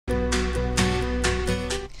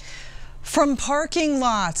From parking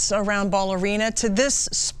lots around Ball Arena to this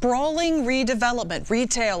sprawling redevelopment,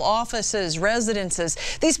 retail, offices, residences.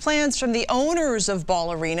 These plans from the owners of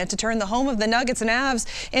Ball Arena to turn the home of the Nuggets and Avs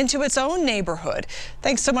into its own neighborhood.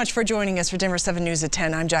 Thanks so much for joining us for Denver 7 News at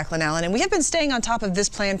 10. I'm Jacqueline Allen, and we have been staying on top of this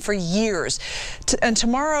plan for years. And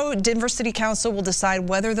tomorrow, Denver City Council will decide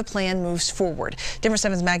whether the plan moves forward. Denver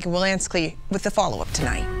 7's Maggie Wilansky with the follow-up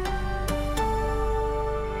tonight.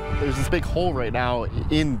 There's this big hole right now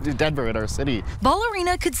in Denver, in our city. Ball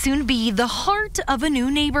Arena could soon be the heart of a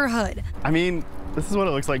new neighborhood. I mean, this is what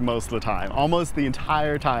it looks like most of the time, almost the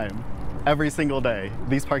entire time, every single day.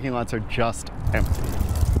 These parking lots are just empty.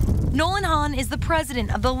 Nolan Hahn is the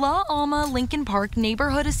president of the La Alma Lincoln Park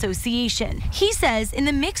Neighborhood Association. He says in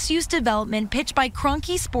the mixed-use development pitched by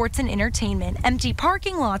Cronky Sports and Entertainment, empty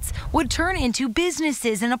parking lots would turn into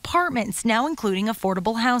businesses and apartments, now including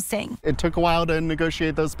affordable housing. It took a while to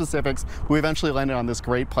negotiate those specifics. We eventually landed on this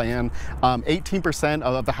great plan. 18%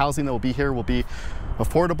 of the housing that will be here will be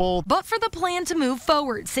affordable. But for the plan to move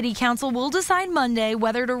forward, City Council will decide Monday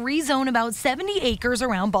whether to rezone about 70 acres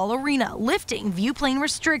around Ball Arena, lifting viewplane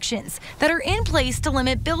restrictions that are in place to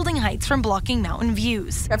limit building heights from blocking mountain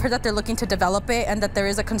views. I've heard that they're looking to develop it and that there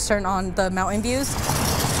is a concern on the mountain views.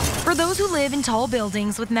 For those who live in tall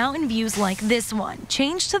buildings with mountain views like this one,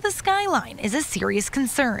 change to the skyline is a serious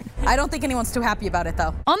concern. I don't think anyone's too happy about it,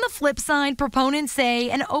 though. On the flip side, proponents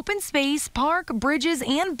say an open space, park, bridges,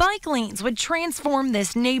 and bike lanes would transform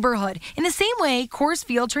this neighborhood in the same way Coors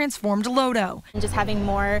Field transformed Lodo. Just having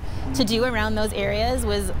more to do around those areas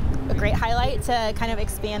was a great highlight to kind of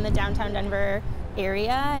expand the downtown Denver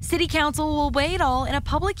area. City Council will weigh it all in a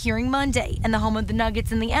public hearing Monday, and the home of the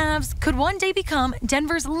Nuggets and the Avs could one day become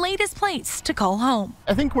Denver's latest place to call home.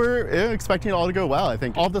 I think we're expecting it all to go well. I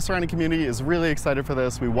think all of the surrounding community is really excited for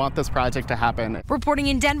this. We want this project to happen. Reporting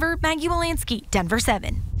in Denver, Maggie Wilansky, Denver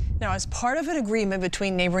 7. Now, as part of an agreement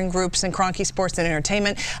between neighboring groups and Cronky Sports and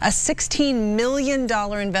Entertainment, a $16 million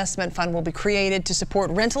investment fund will be created to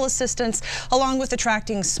support rental assistance, along with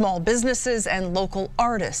attracting small businesses and local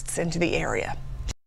artists into the area.